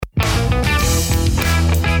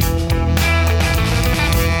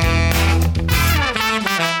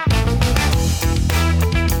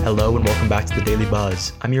and welcome back to the Daily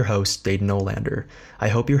Buzz. I'm your host, Daedan Olander. I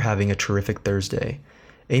hope you're having a terrific Thursday.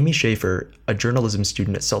 Amy Schaefer, a journalism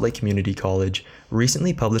student at Salt Lake Community College,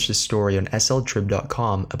 recently published a story on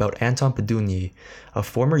sltrib.com about Anton Piddubnyi, a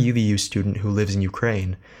former UVU student who lives in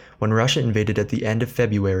Ukraine. When Russia invaded at the end of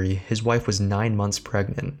February, his wife was 9 months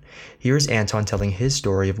pregnant. Here's Anton telling his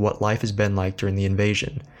story of what life has been like during the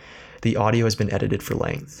invasion. The audio has been edited for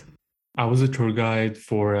length. I was a tour guide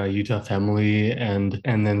for a Utah family, and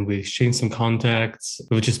then we exchanged some contacts.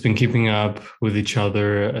 We've just been keeping up with each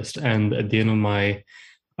other. And at the end of my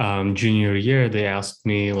junior year, they asked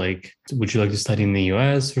me, like, would you like to study in the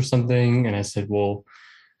US or something? And I said, well,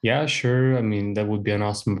 yeah, sure. I mean, that would be an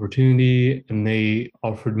awesome opportunity. And they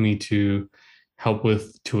offered me to help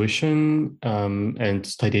with tuition and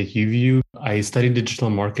study at UVU. I studied digital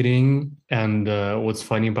marketing. And what's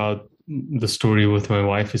funny about the story with my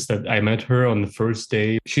wife is that I met her on the first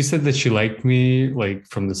day. She said that she liked me like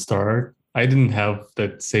from the start. I didn't have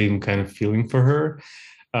that same kind of feeling for her.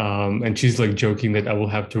 And she's like joking that I will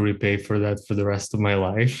have to repay for that for the rest of my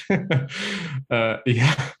life.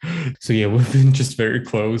 Yeah. So yeah, we've been just very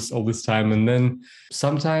close all this time. And then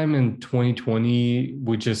sometime in 2020,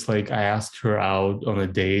 I asked her out on a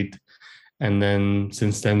date. And then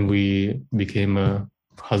since then we became a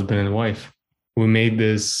husband and wife. We made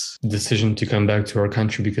this decision to come back to our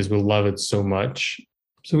country because we love it so much.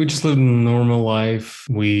 So we just lived a normal life.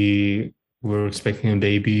 We were expecting a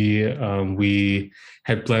baby. We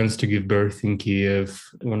had plans to give birth in Kiev.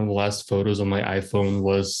 One of the last photos on my iPhone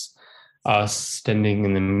was us standing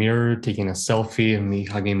in the mirror, taking a selfie, and me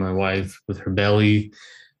hugging my wife with her belly.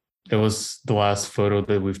 It was the last photo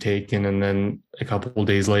that we've taken. And then a couple of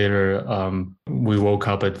days later, we woke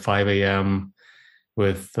up at 5 a.m.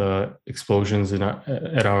 with explosions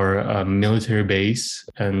at our military base.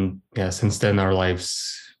 And yeah, since then, our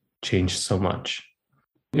lives changed so much.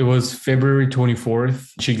 It was February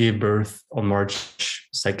 24th. She gave birth on March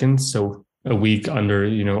 2nd. So a week under,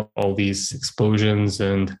 all these explosions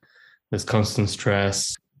and this constant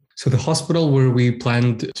stress. So the hospital where we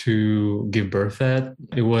planned to give birth at,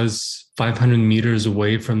 it was 500 meters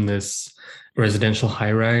away from this residential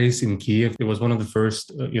high-rise in Kiev. It was one of the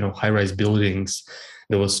first, high-rise buildings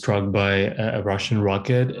that was struck by a Russian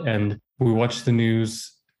rocket. And we watched the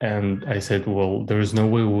news and I said, well, there is no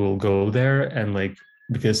way we'll go there. And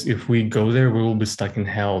because if we go there, we will be stuck in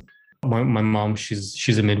hell. My mom,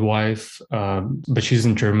 she's a midwife, but she's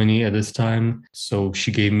in Germany at this time. So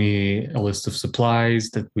she gave me a list of supplies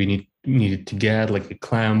that we needed to get, like a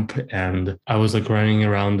clamp. And I was running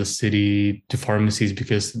around the city to pharmacies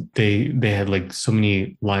because they had so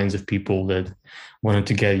many lines of people that wanted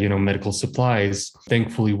to get, medical supplies.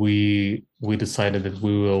 Thankfully, we decided that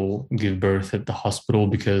we will give birth at the hospital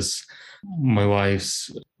because my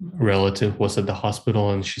wife's relative was at the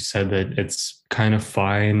hospital and she said that it's kind of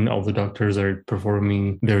fine. All the doctors are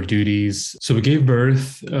performing their duties. So we gave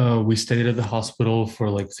birth. We stayed at the hospital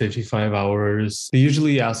for 55 hours. They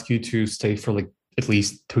usually ask you to stay for at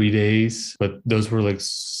least 3 days, but those were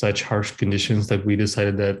such harsh conditions that we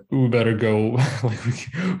decided that we better go.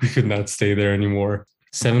 We could not stay there anymore.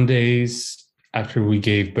 7 days after we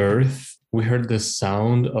gave birth, we heard the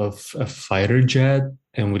sound of a fighter jet,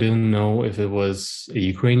 and we didn't know if it was a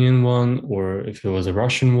Ukrainian one or if it was a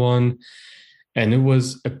Russian one. And it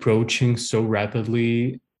was approaching so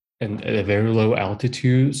rapidly and at a very low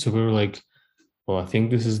altitude. So we were like, well, I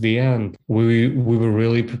think this is the end. We were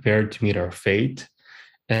really prepared to meet our fate.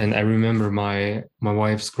 And I remember my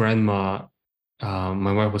wife's grandma,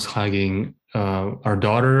 my wife was hugging our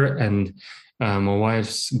daughter, and my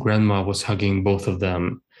wife's grandma was hugging both of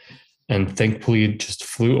them. And thankfully, it just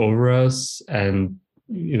flew over us and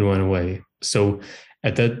it went away. So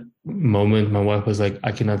at that moment, my wife was like,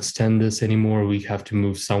 I cannot stand this anymore. We have to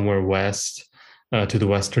move somewhere west to the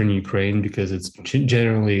Western Ukraine because it's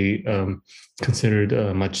generally considered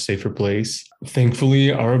a much safer place.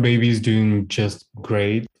 Thankfully, our baby is doing just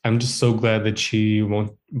great. I'm just so glad that she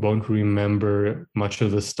won't remember much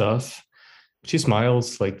of the stuff. She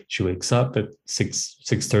smiles, she wakes up at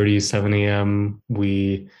 6:30, 7 a.m.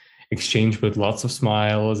 We exchange with lots of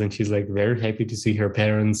smiles, and she's very happy to see her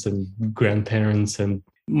parents and grandparents. And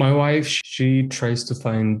my wife, she tries to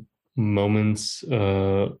find moments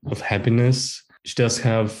of happiness. She does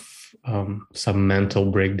have some mental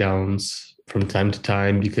breakdowns from time to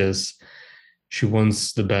time because she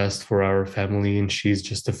wants the best for our family, and she's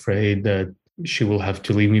just afraid that she will have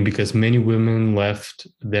to leave me because many women left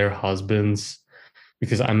their husbands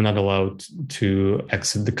because I'm not allowed to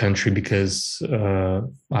exit the country because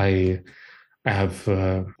I have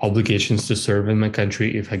obligations to serve in my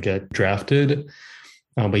country if I get drafted.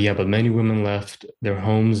 But many women left their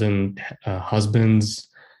homes and husbands,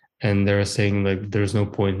 and they're saying like there's no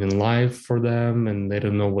point in life for them, and they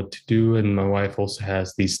don't know what to do. And my wife also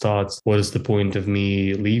has these thoughts: what is the point of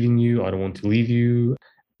me leaving you? I don't want to leave you.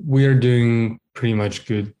 We are doing pretty much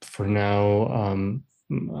good for now.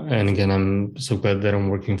 And again, I'm so glad that I'm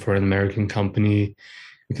working for an American company,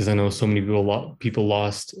 because I know so many people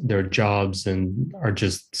lost their jobs and are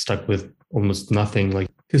just stuck with almost nothing. Like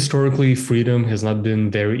historically, freedom has not been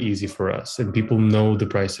very easy for us, and people know the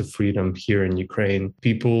price of freedom here in Ukraine.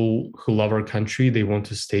 People who love our country, they want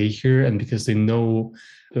to stay here, and because they know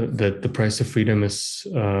that the price of freedom is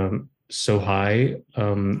so high,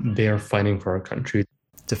 they are fighting for our country.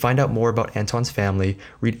 To find out more about Anton's family,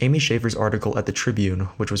 read Amy Schaefer's article at the Tribune,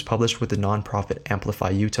 which was published with the nonprofit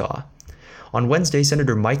Amplify Utah. On Wednesday,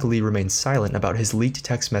 Senator Mike Lee remained silent about his leaked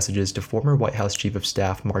text messages to former White House Chief of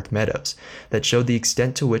Staff Mark Meadows that showed the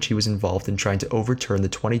extent to which he was involved in trying to overturn the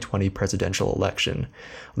 2020 presidential election.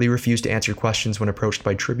 Lee refused to answer questions when approached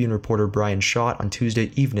by Tribune reporter Brian Schott on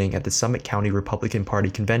Tuesday evening at the Summit County Republican Party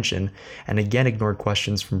convention, and again ignored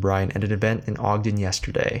questions from Brian at an event in Ogden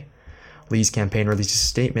yesterday. Lee's campaign released a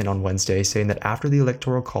statement on Wednesday saying that after the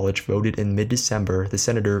Electoral College voted in mid-December, the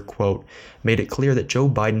senator, quote, made it clear that Joe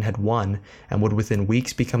Biden had won and would within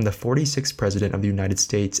weeks become the 46th president of the United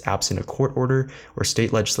States absent a court order or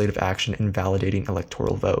state legislative action invalidating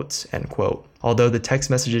electoral votes, end quote. Although the text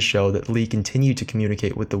messages show that Lee continued to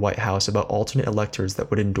communicate with the White House about alternate electors that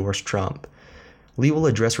would endorse Trump. Lee will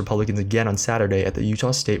address Republicans again on Saturday at the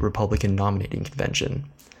Utah State Republican Nominating Convention.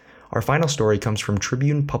 Our final story comes from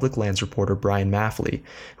Tribune Public Lands reporter Brian Maffley,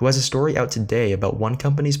 who has a story out today about one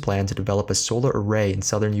company's plan to develop a solar array in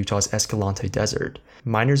southern Utah's Escalante Desert.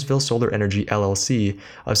 Minersville Solar Energy LLC,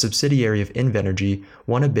 a subsidiary of Invenergy,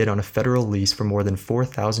 won a bid on a federal lease for more than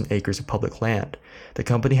 4,000 acres of public land. The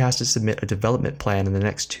company has to submit a development plan in the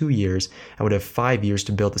next 2 years and would have 5 years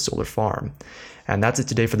to build the solar farm. And that's it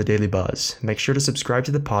today for the Daily Buzz. Make sure to subscribe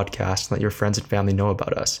to the podcast and let your friends and family know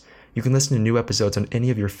about us. You can listen to new episodes on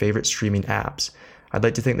any of your favorite streaming apps. I'd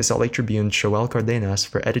like to thank the Salt Lake Tribune's Joel Cardenas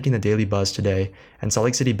for editing the Daily Buzz today, and Salt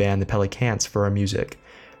Lake City band The Pelicans for our music.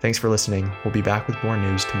 Thanks for listening. We'll be back with more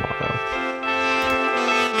news tomorrow.